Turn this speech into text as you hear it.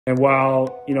And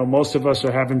while, most of us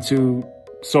are having to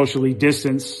socially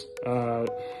distance,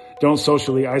 don't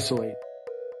socially isolate.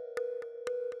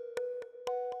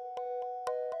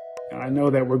 I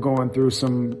know that we're going through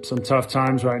some tough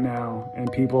times right now,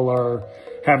 and people are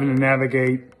having to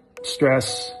navigate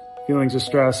stress, feelings of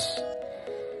stress,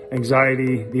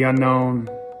 anxiety, the unknown,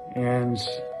 and,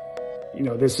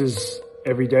 this is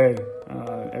every day.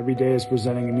 Every day is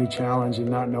presenting a new challenge,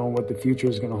 and not knowing what the future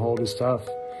is going to hold is tough.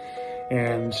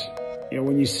 And,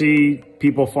 when you see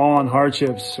people fall on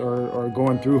hardships or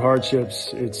going through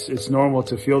hardships, it's normal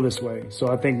to feel this way. So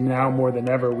I think now more than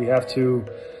ever, we have to,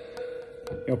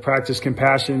 practice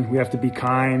compassion. We have to be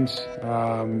kind.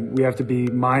 We have to be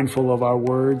mindful of our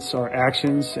words, our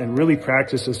actions, and really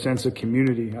practice a sense of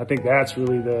community. I think that's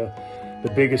really the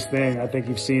biggest thing. I think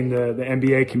you've seen the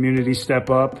NBA community step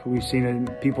up. We've seen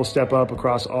people step up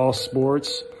across all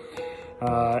sports.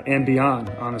 And beyond,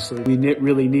 honestly. We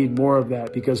really need more of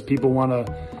that, because people want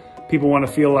to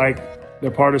feel like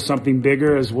they're part of something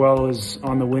bigger, as well as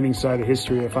on the winning side of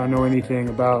history. If I know anything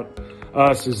about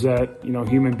us, is that,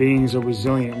 human beings are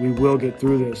resilient. We will get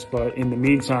through this, but in the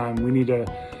meantime, we need to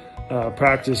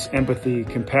practice empathy,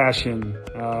 compassion,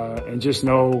 and just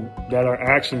know that our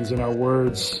actions and our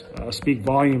words speak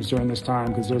volumes during this time,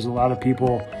 because there's a lot of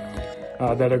people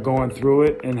that are going through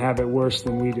it and have it worse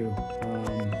than we do.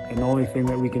 And the only thing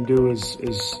that we can do is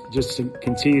just to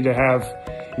continue to have,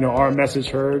 our message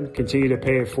heard, continue to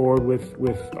pay it forward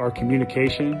with our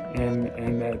communication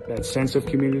and that sense of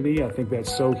community. I think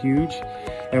that's so huge.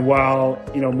 And while,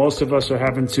 most of us are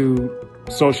having to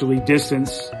socially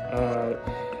distance,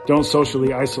 don't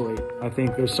socially isolate. I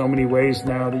think there's so many ways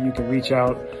now that you can reach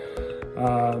out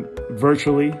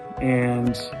virtually,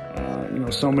 and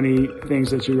so many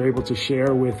things that you're able to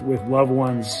share with loved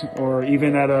ones, or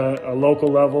even at a local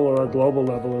level or a global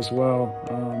level as well.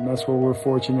 That's where we're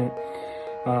fortunate,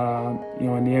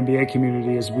 in the NBA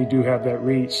community, is we do have that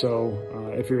reach. So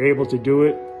if you're able to do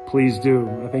it, please do.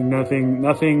 I think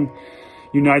nothing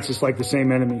unites us like the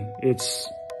same enemy. It's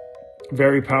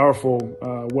very powerful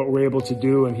what we're able to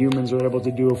do, and humans are able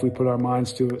to do if we put our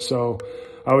minds to it. So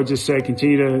I would just say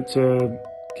continue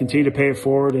to pay it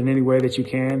forward in any way that you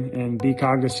can, and be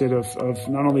cognizant of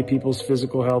not only people's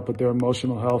physical health, but their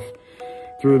emotional health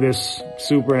through this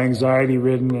super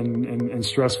anxiety-ridden and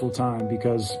stressful time,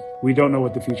 because we don't know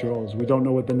what the future holds. We don't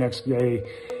know what the next day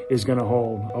is going to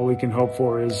hold. All we can hope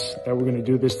for is that we're going to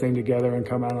do this thing together and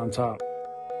come out on top.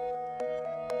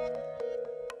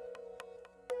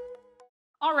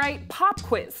 All right, pop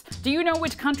quiz. Do you know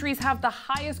which countries have the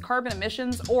highest carbon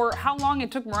emissions, or how long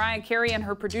it took Mariah Carey and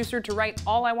her producer to write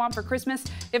All I Want for Christmas?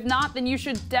 If not, then you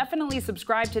should definitely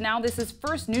subscribe to NowThis'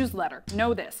 first newsletter,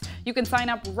 Know This. You can sign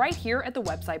up right here at the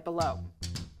website below.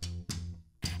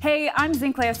 Hey, I'm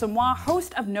Zinklea Samoa,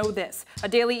 host of Know This, a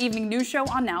daily evening news show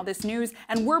on Now This News,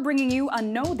 and we're bringing you a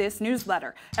Know This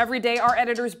newsletter. Every day, our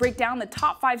editors break down the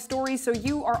top 5 stories so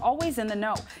you are always in the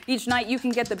know. Each night, you can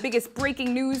get the biggest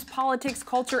breaking news, politics,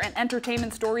 culture, and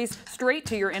entertainment stories straight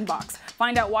to your inbox.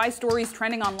 Find out why stories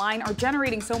trending online are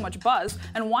generating so much buzz,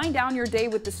 and wind down your day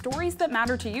with the stories that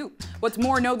matter to you. What's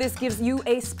more, Know This gives you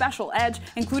a special edge,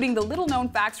 including the little-known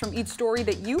facts from each story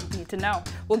that you need to know.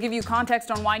 We'll give you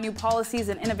context on why new policies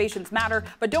and innovations matter,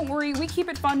 but don't worry, we keep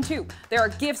it fun too. There are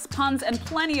gifts, puns, and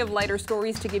plenty of lighter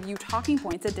stories to give you talking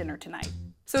points at dinner tonight.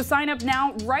 So sign up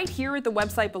now right here at the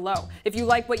website below. If you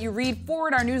like what you read,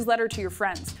 forward our newsletter to your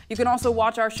friends. You can also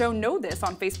watch our show Know This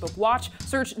on Facebook Watch,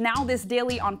 search Now This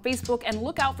Daily on Facebook, and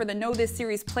look out for the Know This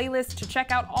series playlist to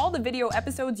check out all the video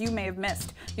episodes you may have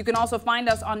missed. You can also find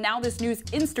us on Now This News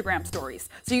Instagram stories,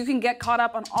 so you can get caught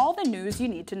up on all the news you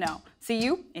need to know. See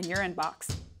you in your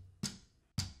inbox.